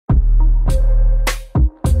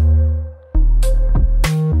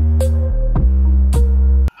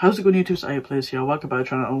How's it going, YouTube? It's Elliot Plays here. Welcome back to the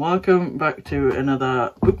channel and welcome back to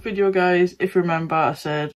another book video, guys. If you remember, I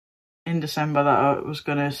said in December that I was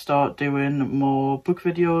going to start doing more book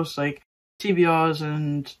videos, like TBRs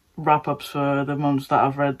and wrap-ups for the months that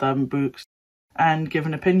I've read them books, and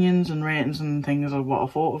giving opinions and ratings and things of what I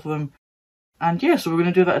thought of them. And yeah, so we're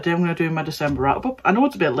going to do that today. I'm going to do my December wrap-up. I know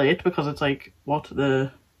it's a bit late because it's like, what,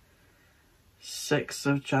 the 6th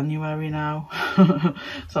of January now.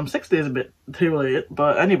 So I'm 6 days a bit too late,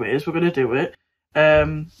 but anyways, we're gonna do it.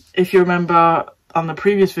 If you remember on the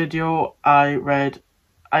previous video, I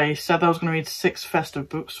said I was gonna read 6 festive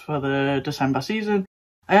books for the December season.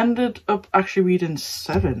 I ended up actually reading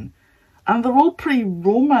 7, and they're all pretty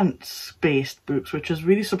romance based books, which is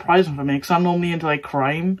really surprising for me because I'm normally into like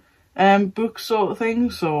crime books sort of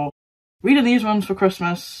thing. So reading these ones for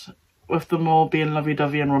Christmas with them all being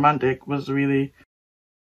lovey-dovey and romantic was really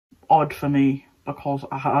odd for me because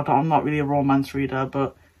I'm not really a romance reader,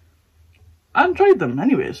 but I enjoyed them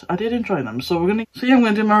anyways. I did enjoy them. So I'm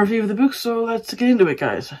gonna do my review of the book, so let's get into it,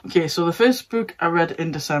 guys. Okay, so the first book I read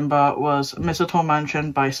in December was Mistletoe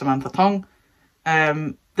Mansion by Samantha Tong.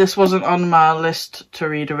 This wasn't on my list to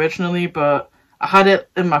read originally, but I had it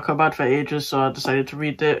in my cupboard for ages, so I decided to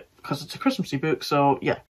read it because it's a Christmassy book. So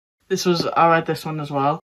yeah, I read this one as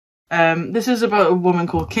well. This is about a woman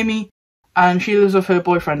called Kimmy, and she lives with her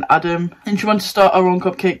boyfriend Adam, and she wants to start her own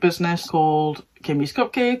cupcake business called Kimmy's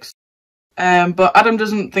Cupcakes. But Adam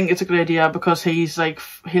doesn't think it's a good idea because he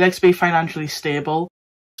likes to be financially stable.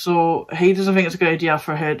 So he doesn't think it's a good idea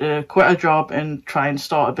for her to quit her job and try and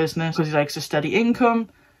start a business because he likes a steady income.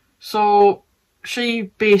 So she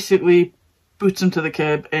basically boots him to the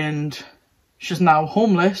curb and she's now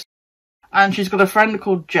homeless. And she's got a friend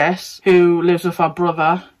called Jess who lives with her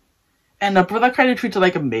brother. And her brother kind of treats her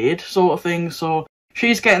like a maid sort of thing, so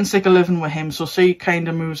she's getting sick of living with him, so she kind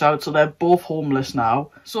of moves out, so they're both homeless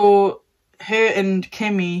now. So her and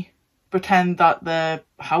Kimmy pretend that they're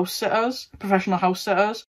house sitters, professional house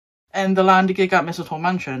sitters, and they land a gig at Mistletoe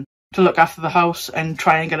Mansion to look after the house and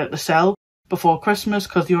try and get it to sell before Christmas,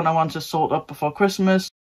 because the owner wants it sold up before Christmas.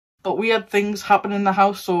 But weird things happen in the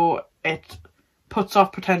house, so it puts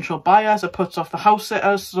off potential buyers, it puts off the house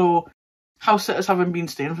sitters, so house sitters haven't been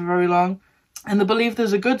staying for very long. And they believe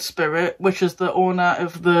there's a good spirit, which is the owner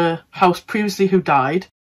of the house previously who died.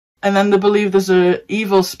 And then they believe there's a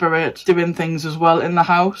evil spirit doing things as well in the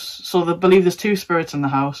house. So they believe there's 2 spirits in the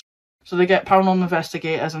house. So they get paranormal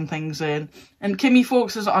investigators and things in. And Kimmy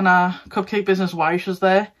focuses on her cupcake business while she's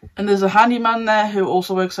there. And there's a handyman there who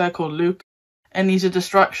also works there called Luke. And he's a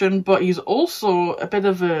distraction, but he's also a bit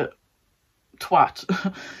of a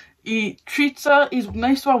twat. He treats her, he's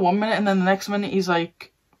nice to her 1 minute and then the next minute he's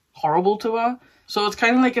like horrible to her. So it's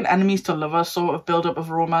kind of like an enemies to lovers sort of build up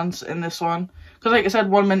of romance in this one. Because like I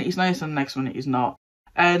said, 1 minute he's nice and the next minute he's not.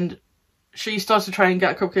 And she starts to try and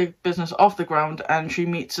get a cupcake business off the ground, and she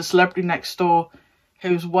meets a celebrity next door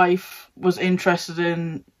whose wife was interested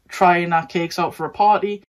in trying her cakes out for a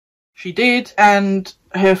party. She did, and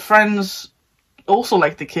her friends also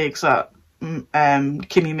like the cakes that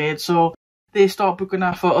Kimmy made, so they start booking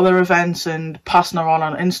her for other events and passing her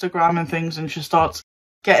on Instagram and things, and she starts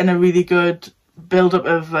getting a really good build-up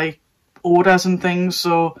of like orders and things,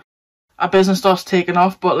 so her business starts taking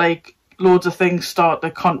off, but like loads of things start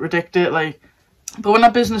to contradict it. But when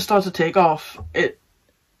her business starts to take off,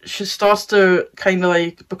 she starts to kind of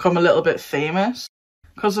like become a little bit famous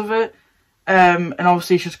because of it. And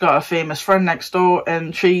obviously she's got a famous friend next door,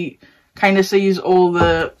 and she kind of sees all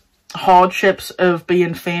the hardships of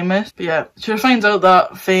being famous. But yeah, she finds out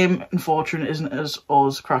that fame and fortune isn't as all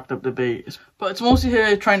as cracked up to be. But it's mostly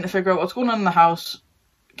her trying to figure out what's going on in the house,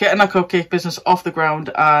 getting her cupcake business off the ground,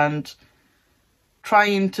 and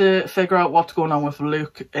trying to figure out what's going on with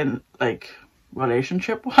Luke in like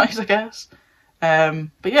relationship wise, I guess.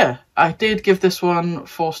 But yeah, I did give this one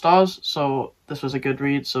 4 stars, so this was a good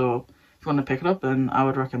read. So if you want to pick it up, then I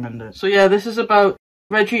would recommend it. So yeah, this is about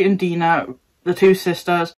Reggie and Dina, the 2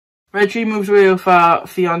 sisters. Reggie moves away with her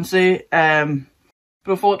fiance, but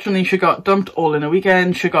unfortunately she got dumped all in a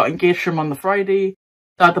weekend. She got engaged to him on the Friday,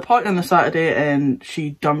 they had the party on the Saturday, and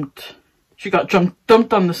she got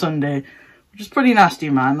dumped on the Sunday, which is pretty nasty,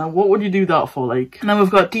 man. Now, what would you do that for, like? And then we've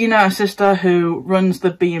got Dina, a sister who runs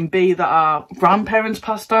the B&B that our grandparents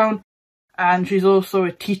passed down, and she's also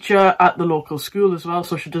a teacher at the local school as well,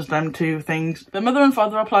 so she does them 2 things. Their mother and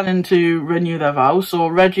father are planning to renew their vows, so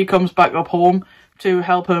Reggie comes back up home to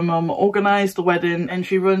help her mum organise the wedding, and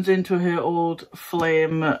she runs into her old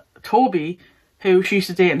flame, Toby, who she used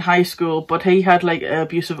to date in high school, but he had like an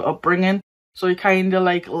abusive upbringing, so he kind of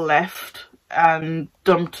like left and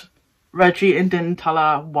dumped Reggie and didn't tell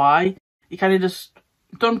her why. He kind of just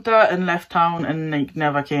dumped her and left town and like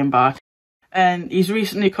never came back. And he's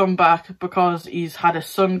recently come back because he's had a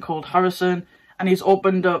son called Harrison, and he's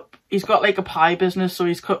got like a pie business, so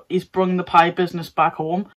he's brought the pie business back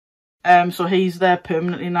home. So he's there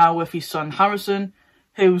permanently now with his son Harrison,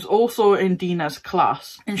 who's also in Dina's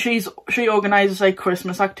class, and she organises like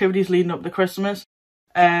Christmas activities leading up to Christmas.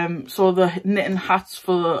 So they're knitting hats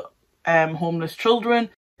for homeless children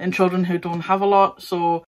and children who don't have a lot.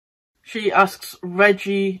 So she asks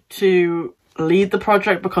Reggie to lead the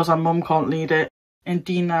project because her mum can't lead it, and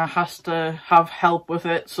Dina has to have help with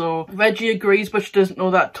it. So Reggie agrees, but she doesn't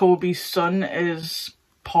know that Toby's son is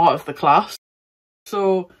part of the class.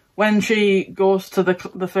 So when she goes to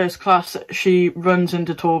the first class, she runs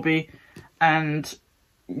into Toby, and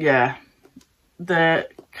yeah, they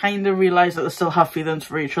kind of realise that they still have feelings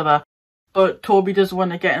for each other, but Toby doesn't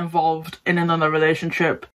want to get involved in another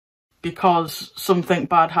relationship because something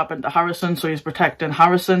bad happened to Harrison, so he's protecting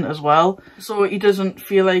Harrison as well. So he doesn't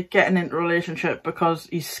feel like getting into a relationship because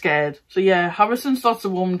he's scared. So yeah, Harrison starts to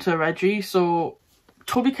warm to Reggie, so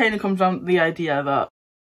Toby kind of comes down to the idea that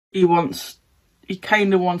he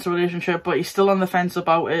kind of wants a relationship, but he's still on the fence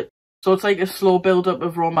about it. So it's like a slow build-up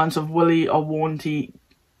of romance of will he or won't he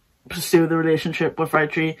pursue the relationship with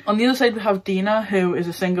Reggie. On the other side, we have Dina, who is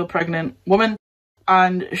a single pregnant woman,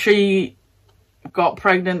 and she got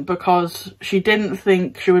pregnant because she didn't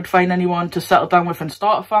think she would find anyone to settle down with and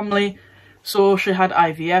start a family, so she had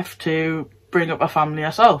IVF to bring up a family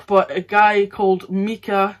herself. But a guy called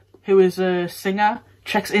Mika, who is a singer,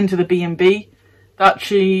 checks into the B&B that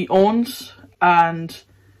she owns, and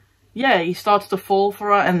yeah, he starts to fall for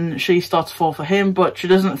her and she starts to fall for him, but she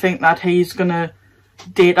doesn't think that he's gonna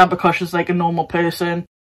date her because she's like a normal person.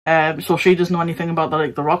 So she doesn't know anything about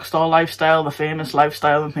the rock star lifestyle, the famous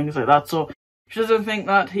lifestyle and things like that, so she doesn't think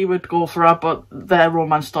that he would go for her, but their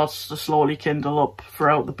romance starts to slowly kindle up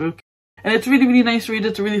throughout the book. And it's really, really nice read.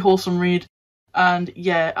 It's a really wholesome read. And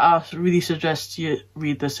yeah, I really suggest you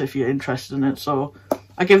read this if you're interested in it. So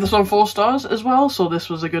I gave this one 4 stars as well, so this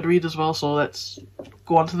was a good read as well. So let's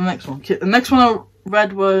go on to the next one. Okay, the next one I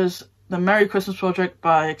read was The Merry Christmas Project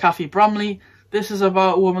by Kathy Bramley. This is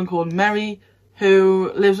about a woman called Mary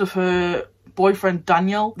who lives with her boyfriend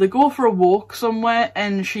Daniel. They go for a walk somewhere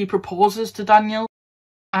and she proposes to Daniel,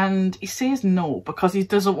 and he says no because he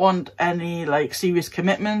doesn't want any like serious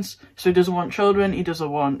commitments. So he doesn't want children, he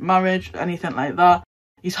doesn't want marriage, anything like that.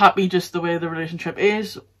 He's happy just the way the relationship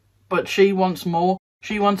is, but she wants more.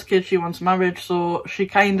 She wants kids, she wants marriage, so she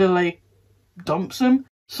kind of like dumps him.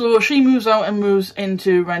 So she moves out and moves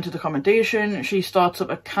into rented accommodation. She starts up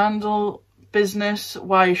a candle business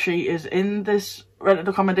while she is in this rented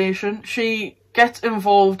accommodation. She gets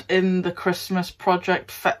involved in the Christmas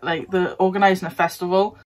project, the organising a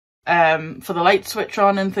festival for the light switch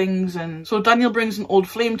on and things. And so Daniel brings an old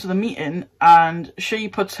flame to the meeting and she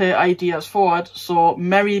puts her ideas forward. So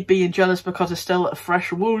Mary, being jealous because it's still a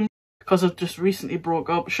fresh wound because it just recently broke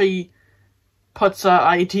up, she puts her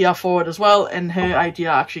idea forward as well, and her idea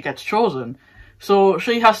actually gets chosen. So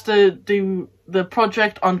she has to do the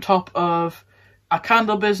project on top of a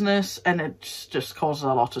candle business, and it just causes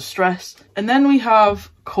a lot of stress. And then we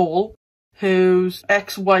have Cole, whose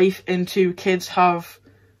ex-wife and 2 kids have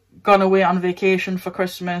gone away on vacation for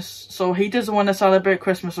Christmas, so he doesn't want to celebrate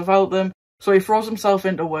Christmas without them. So he throws himself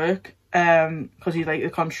into work because he's like a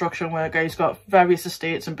construction worker. He's got various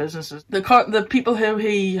estates and businesses. The people who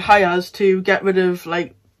he hires to get rid of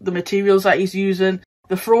like the materials that he's using,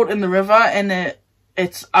 they throw it in the river, and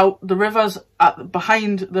it's out, the river's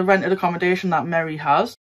behind the rented accommodation that Mary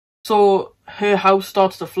has. So her house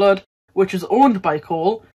starts to flood, which is owned by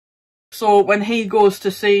Cole. So when he goes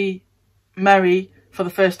to see Mary for the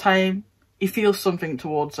first time, he feels something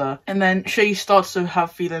towards her, and then she starts to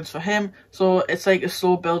have feelings for him. So it's like a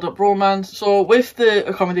slow build-up romance. So with the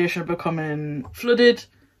accommodation becoming flooded,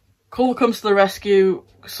 Cole comes to the rescue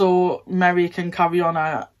so Mary can carry on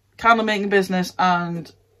her candle making business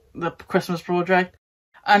and the Christmas project.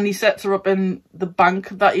 And he sets her up in the bank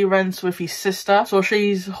that he rents with his sister. So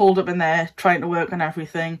she's holed up in there trying to work on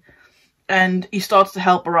everything. And he starts to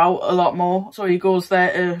help her out a lot more. So he goes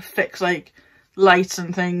there to fix like lights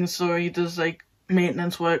and things. So he does like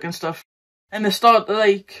maintenance work and stuff. And the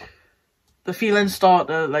feelings start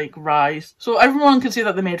to like rise. So everyone can see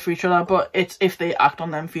that they're made for each other, but it's if they act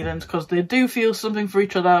on them feelings, because they do feel something for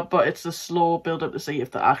each other, but it's a slow build up to see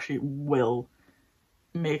if they actually will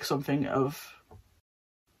make something of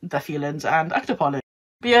their feelings and act upon it.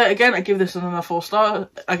 But yeah, again, I give this another 4 star.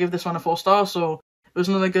 I give this one a 4 star, so it was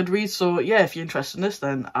another good read. So yeah, if you're interested in this,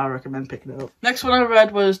 then I recommend picking it up. Next one I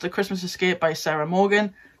read was The Christmas Escape by Sarah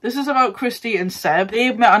Morgan. This is about Christy and Seb.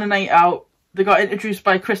 They met on a night out they got introduced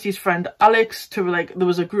by Christy's friend Alex to, like, there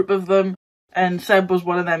was a group of them, and Seb was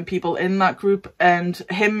one of them people in that group, and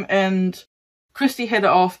him and Christy hit it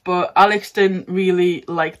off, but Alex didn't really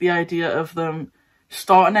like the idea of them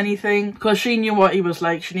starting anything, because she knew what he was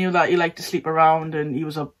like. She knew that he liked to sleep around and he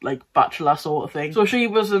was a, like, bachelor sort of thing, so she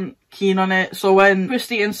wasn't keen on it. So when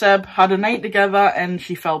Christy and Seb had a night together and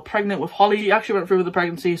she fell pregnant with Holly, she actually went through with the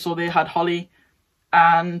pregnancy, so they had Holly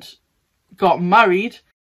and got married.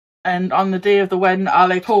 And on the day of the wedding,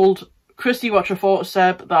 Alex told Christy what she thought of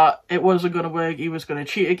Seb, that it wasn't going to work, he was going to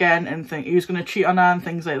cheat again, and he was going to cheat on her and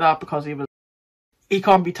things like that, because he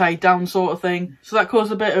can't be tied down sort of thing. So that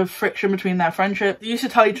caused a bit of friction between their friendship. They used to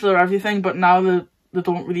tell each other everything, but now they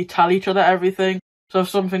don't really tell each other everything. So if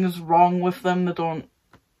something's wrong with them, they don't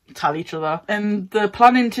tell each other. And they're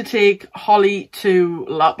planning to take Holly to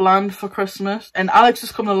Lapland for Christmas, and Alex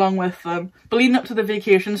is coming along with them. But leading up to the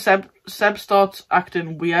vacation, Seb starts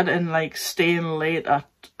acting weird and, like, staying late at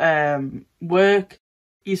work.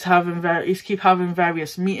 He's keep having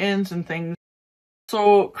various meetings and things.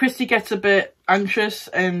 So Christy gets a bit anxious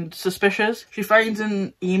and suspicious. She finds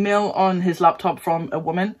an email on his laptop from a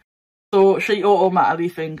woman, so she automatically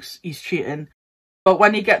thinks he's cheating. But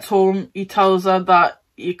when he gets home, he tells her that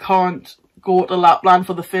he can't go to Lapland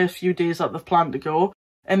for the first few days that they've planned to go,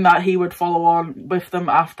 and that he would follow on with them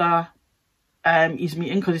after his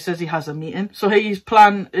meeting, because he says he has a meeting. So his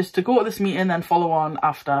plan is to go to this meeting and follow on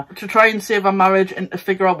after. To try and save her marriage and to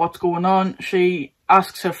figure out what's going on, she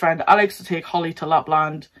asks her friend Alex to take Holly to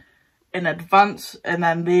Lapland in advance, and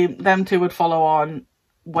then them two would follow on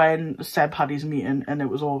when Seb had his meeting and it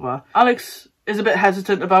was over. Alex is a bit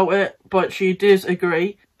hesitant about it, but she does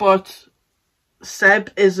agree. But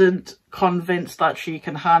Seb isn't convinced that she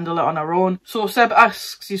can handle it on her own. So Seb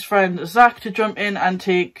asks his friend Zach to jump in and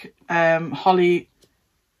take Holly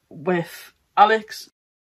with Alex.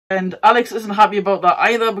 And Alex isn't happy about that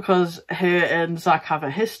either, because her and Zach have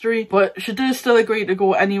a history. But she does still agree to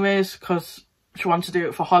go anyways, because she wants to do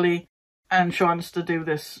it for Holly and she wants to do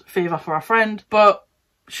this favour for her friend. But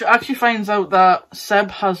she actually finds out that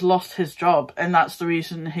Seb has lost his job, and that's the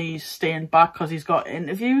reason he's staying back, because he's got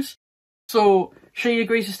interviews. So she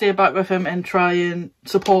agrees to stay back with him and try and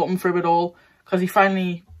support him through it all, because he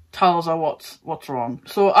finally tells her what's wrong.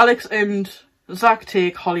 So Alex and Zach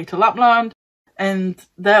take Holly to Lapland, and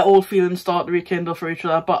their old feelings start to rekindle for each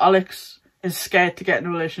other, but Alex is scared to get in a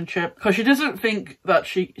relationship, because she doesn't think that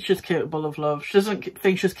she's capable of love. She doesn't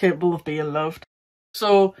think she's capable of being loved.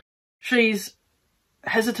 So she's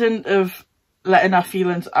hesitant of letting her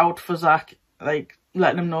feelings out for Zach, like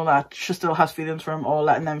letting him know that she still has feelings for him, or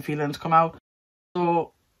letting them feelings come out.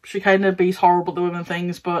 So she kind of be's horrible to him and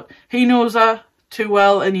things, but he knows her too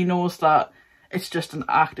well, and he knows that it's just an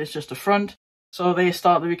act, it's just a front. So they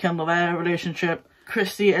start to rekindle their relationship.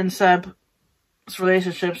 Christy and Seb's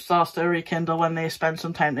relationship starts to rekindle when they spend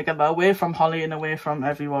some time together, away from Holly and away from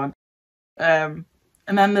everyone. And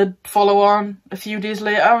then they follow on a few days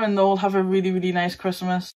later, and they'll have a really, really nice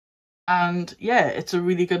Christmas. And yeah, it's a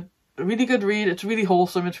really good read. It's really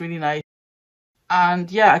wholesome, it's really nice. And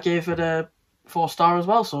yeah, I gave it a 4-star as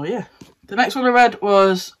well, so yeah. The next one I read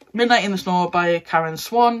was Midnight in the Snow by Karen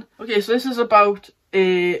Swan. Okay, so this is about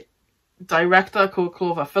a director called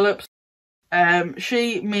Clover Phillips.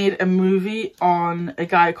 She made a movie on a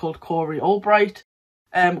guy called Corey Albright.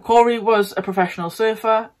 Corey was a professional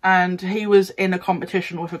surfer, and he was in a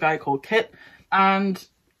competition with a guy called Kit. And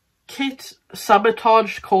Kit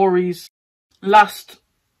sabotaged Corey's last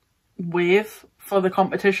wave for the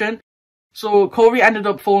competition. So Corey ended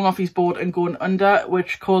up falling off his board and going under,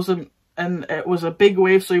 which caused him, and it was a big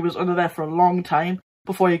wave, so he was under there for a long time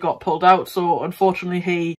before he got pulled out. So unfortunately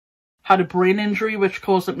he had a brain injury, which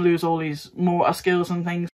caused him to lose all his motor skills and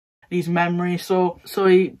things, his memory. So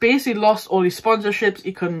he basically lost all his sponsorships.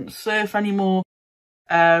 He couldn't surf anymore.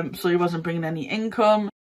 So he wasn't bringing any income.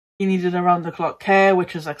 He needed around-the-clock care,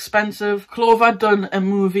 which is expensive. Clover had done a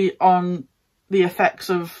movie on the effects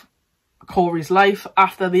of Corey's life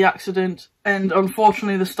after the accident, and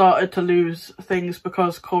unfortunately they started to lose things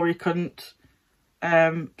because Corey couldn't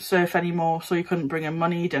surf anymore, so he couldn't bring in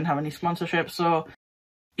money, he didn't have any sponsorship, so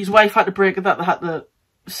his wife had to break it that they had to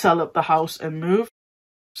sell up the house and move.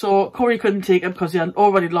 So Corey couldn't take it because he had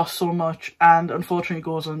already lost so much, and unfortunately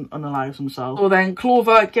goes and unalives himself. So then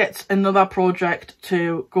Clover gets another project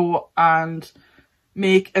to go and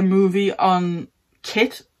make a movie on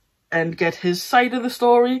Kit and get his side of the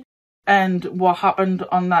story and what happened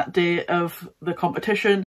on that day of the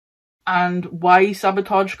competition and why he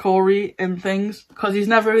sabotaged Corey and things, because he's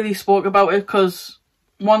never really spoke about it, because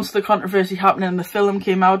once the controversy happened and the film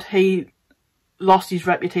came out, he lost his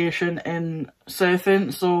reputation in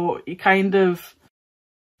surfing, so he kind of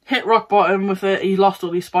hit rock bottom with it. He lost all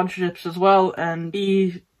these sponsorships as well, and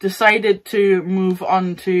he decided to move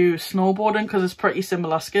on to snowboarding because it's pretty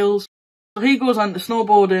similar skills. So he goes on to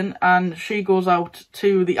snowboarding, and she goes out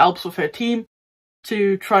to the Alps with her team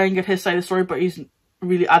to try and get his side of the story, but he's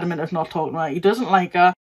really adamant of not talking about it. He doesn't like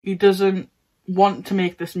her. He doesn't want to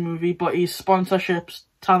make this movie, but his sponsorships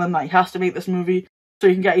tell him that he has to make this movie so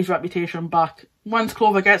he can get his reputation back. Once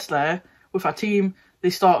Clover gets there with her team, they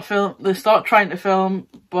start trying to film,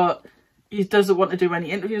 but he doesn't want to do any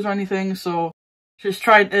interviews or anything, so she's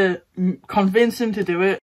trying to convince him to do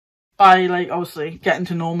it by, like, obviously getting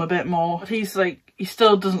to know him a bit more. But he's like, he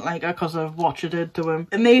still doesn't like her because of what she did to him.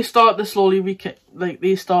 And they start to slowly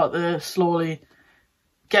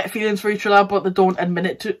get feelings for each other, but they don't admit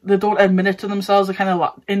it to themselves. They're kind of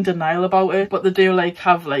like in denial about it, but they do like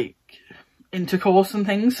have like intercourse and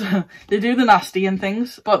things. They do the nasty and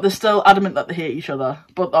things, but they're still adamant that they hate each other,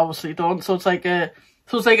 but obviously don't. So it's like an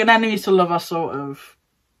enemies to lover sort of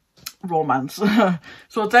romance.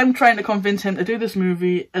 So it's them trying to convince him to do this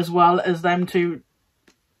movie, as well as them to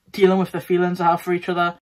dealing with the feelings they have for each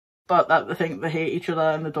other, but that they think they hate each other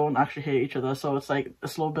and they don't actually hate each other. So it's like a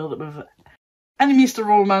slow build up of enemies to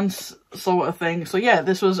romance sort of thing. So yeah,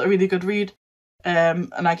 this was a really good read,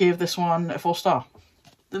 and I gave this one a 4-star.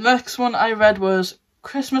 The next one I read was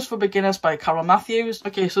Christmas for Beginners by Carol Matthews.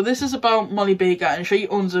 Okay, so this is about Molly Baker, and she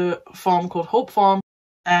owns a farm called Hope Farm,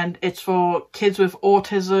 and it's for kids with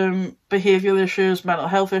autism, behavioural issues, mental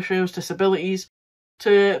health issues, disabilities,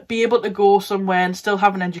 to be able to go somewhere and still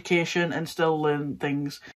have an education and still learn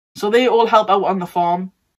things. So they all help out on the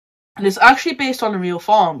farm, and it's actually based on a real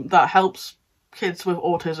farm that helps kids with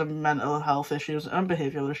autism, mental health issues and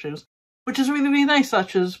behavioural issues, which is really, really nice.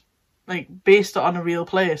 That's just like based on a real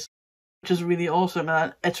place, which is really awesome.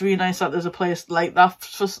 And it's really nice that there's a place like that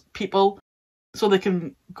for people, so they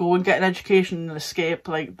can go and get an education and escape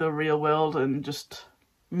like the real world and just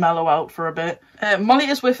mellow out for a bit. Molly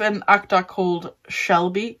is with an actor called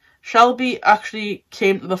Shelby. Shelby actually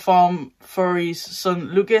came to the farm for his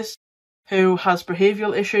son Lucas, who has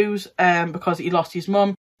behavioural issues because he lost his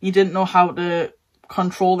mum. He didn't know how to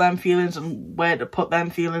control them feelings and where to put them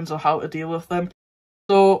feelings or how to deal with them.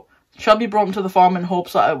 So Shelby brought him to the farm in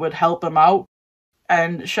hopes that it would help him out.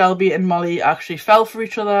 And Shelby and Molly actually fell for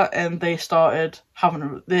each other, and they started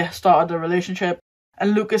a relationship.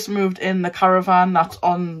 And Lucas moved in the caravan that's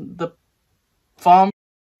on the farm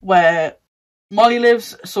where Molly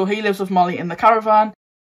lives. So he lives with Molly in the caravan.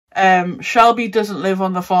 Shelby doesn't live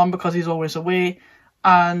on the farm because he's always away,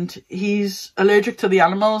 and he's allergic to the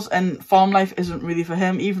animals, and farm life isn't really for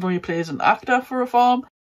him. Even though he plays an actor for a farm,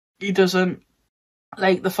 he doesn't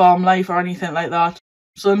like the farm life or anything like that.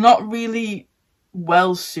 So they're not really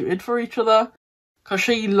well suited for each other, because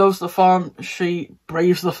she loves the farm, she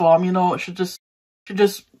braves the farm, you know. She just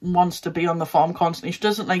wants to be on the farm constantly. She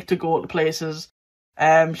doesn't like to go to places.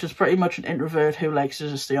 She's pretty much an introvert who likes to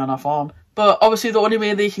just stay on her farm. But obviously the only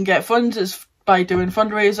way they can get funds is by doing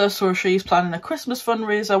fundraisers. So she's planning a Christmas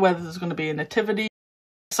fundraiser, whether there's going to be a nativity,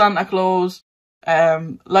 Santa Claus,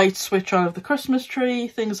 lights switch on of the Christmas tree,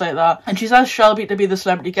 things like that. And she's asked Shelby to be the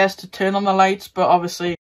celebrity guest to turn on the lights, but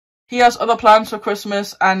obviously he has other plans for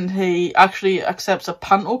Christmas, and he actually accepts a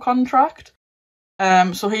panto contract.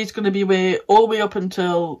 So he's going to be all the way up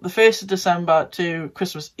until the 1st of December to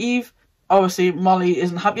Christmas Eve. Obviously, Molly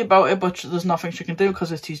isn't happy about it, but there's nothing she can do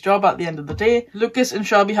because it's his job at the end of the day. Lucas and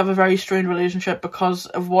Shelby have a very strained relationship because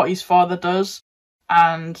of what his father does,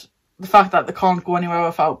 and the fact that they can't go anywhere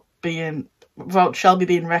without Shelby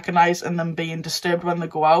being recognised and them being disturbed when they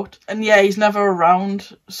go out. And yeah, he's never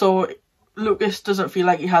around, so Lucas doesn't feel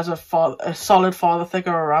like he has a solid father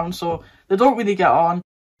figure around, so they don't really get on.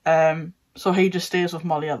 So he just stays with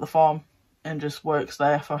Molly at the farm and just works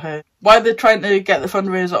there for her. While they're trying to get the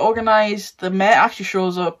fundraiser organised, the mayor actually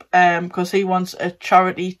shows up because he wants a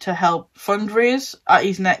charity to help fundraise at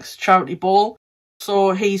his next charity ball.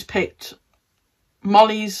 So he's picked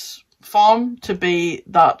Molly's farm to be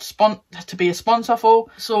a sponsor for.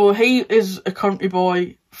 So he is a country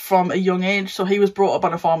boy from a young age, so he was brought up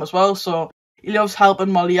on a farm as well, so he loves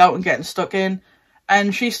helping Molly out and getting stuck in.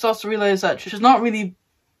 And she starts to realise that she's not really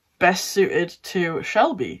best suited to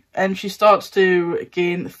Shelby, and she starts to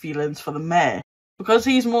gain feelings for the mayor because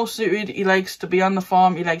he's more suited. He likes to be on the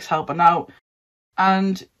farm, he likes helping out,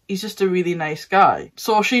 and he's just a really nice guy.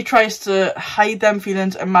 So she tries to hide them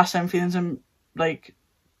feelings and mask them feelings and like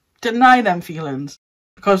deny them feelings,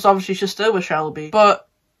 because obviously she's still with Shelby. But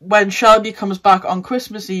when Shelby comes back on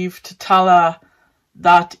Christmas Eve to tell her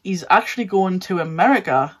that he's actually going to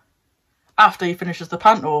America after he finishes the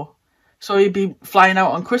panto, So he'd be flying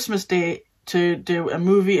out on Christmas Day to do a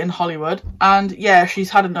movie in Hollywood. And yeah, she's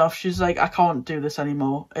had enough. She's like, I can't do this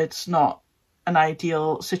anymore. It's not an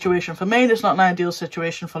ideal situation for me. It's not an ideal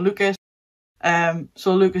situation for Lucas.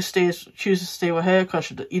 So Lucas chooses to stay with her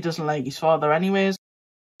because he doesn't like his father anyways.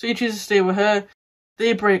 So he chooses to stay with her.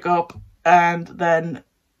 They break up, and then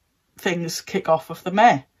things kick off with the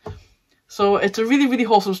mayor. So it's a really, really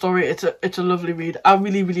wholesome story. It's a lovely read. I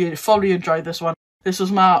really, really thoroughly enjoyed this one. This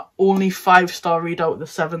was my only 5-star read out of the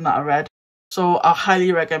 7 that I read. So I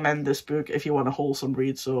highly recommend this book if you want a wholesome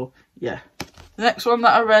read. So yeah. The next one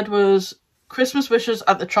that I read was Christmas Wishes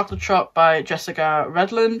at the Chocolate Shop by Jessica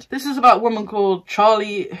Redland. This is about a woman called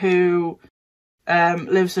Charlie who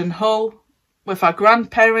lives in Hull with her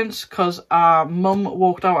grandparents because our mum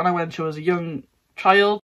walked out on her when she was a young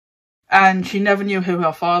child and she never knew who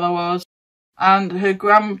her father was. And her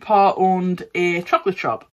grandpa owned a chocolate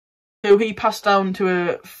shop who he passed down to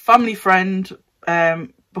a family friend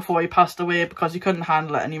before he passed away because he couldn't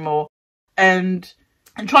handle it anymore. And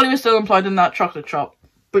Charlie was still employed in that chocolate shop.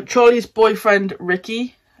 But Charlie's boyfriend,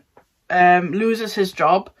 Ricky, loses his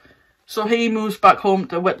job. So he moves back home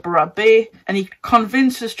to Whitborough Bay. And he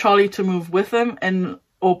convinces Charlie to move with him and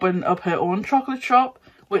open up her own chocolate shop,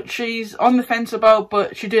 which she's on the fence about.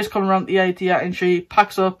 But she does come around the idea and she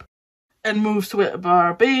packs up and moves to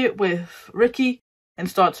Whitborough Bay with Ricky and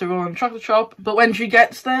starts her own chocolate shop. But when she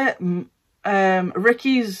gets there,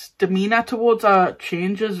 Ricky's demeanour towards her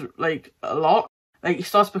changes like a lot. Like, he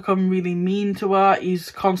starts becoming really mean to her.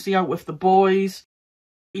 He's constantly out with the boys.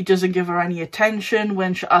 He doesn't give her any attention.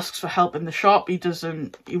 When she asks for help in the shop, he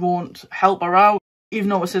won't help her out. Even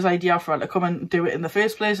though it was his idea for her to come and do it in the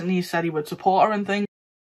first place, and he said he would support her and things,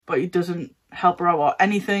 but he doesn't help her out or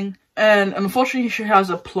anything. And unfortunately, she has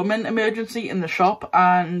a plumbing emergency in the shop,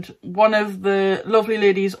 and one of the lovely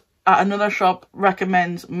ladies at another shop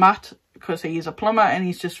recommends Matt because he's a plumber and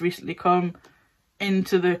he's just recently come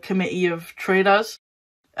into the committee of traders.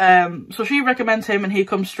 So she recommends him and he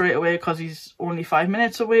comes straight away because he's only 5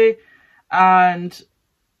 minutes away. And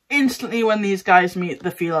instantly when these guys meet,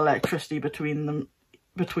 they feel electricity between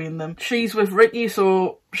them. She's with Ricky,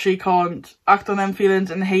 so she can't act on them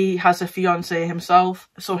feelings, and he has a fiance himself.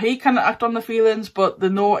 So he can't act on the feelings, but they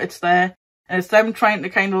know it's there. And it's them trying to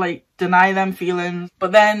kind of like deny them feelings.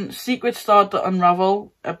 But then secrets start to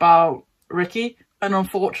unravel about Ricky. And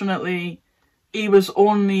unfortunately, he was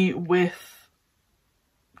only with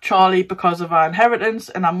Charlie because of her inheritance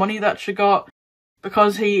and her money that she got,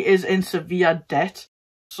 because he is in severe debt.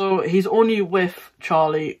 So he's only with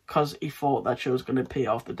Charlie because he thought that she was going to pay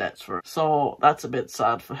off the debts for her. So that's a bit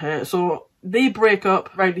sad for her. So they break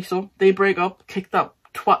up, rightly so. They break up, kick that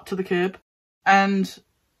twat to the curb. And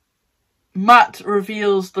Matt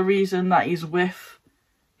reveals the reason that he's with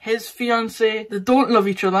his fiancée. They don't love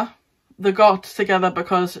each other. They got together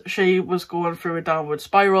because she was going through a downward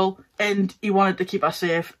spiral and he wanted to keep her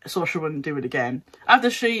safe so she wouldn't do it again. After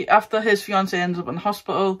his fiancée ends up in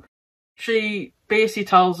hospital, she basically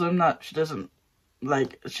tells him that she doesn't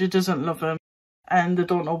love him, and they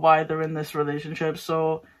don't know why they're in this relationship,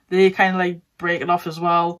 so they kind of like break it off as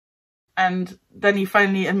well. And then he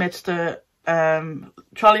finally admits to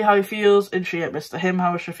Charlie how he feels, and she admits to him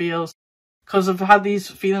how she feels, because they've had these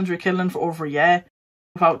feelings rekindling for over a year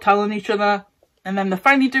without telling each other, and then they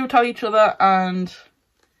finally do tell each other, and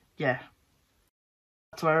yeah,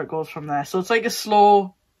 that's where it goes from there. So it's like a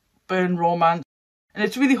slow burn romance, and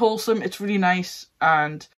it's really wholesome, it's really nice,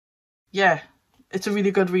 and yeah, it's a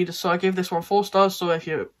really good read. So I gave this one 4 stars, so if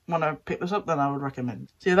you want to pick this up, then I would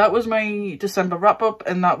recommend. So yeah, that was my December wrap up,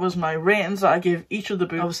 and that was my ratings that I gave each of the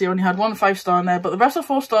books. Obviously I only had one 5-star in there, but the rest are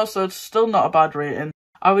 4 stars, so it's still not a bad rating.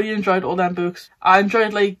 I really enjoyed all them books. I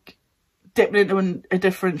enjoyed like dipping into a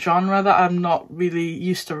different genre that I'm not really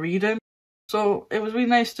used to reading. So it was really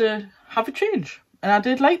nice to have a change. And I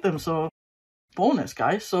did like them, so bonus,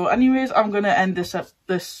 guys. So anyways, I'm going to end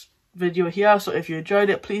this video here. So if you enjoyed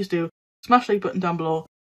it, please do smash the like button down below.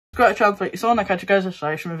 Subscribe to the channel to like this on. I'll catch you guys next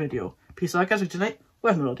time in a video. Peace out, guys. Good night.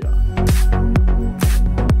 We're in the video.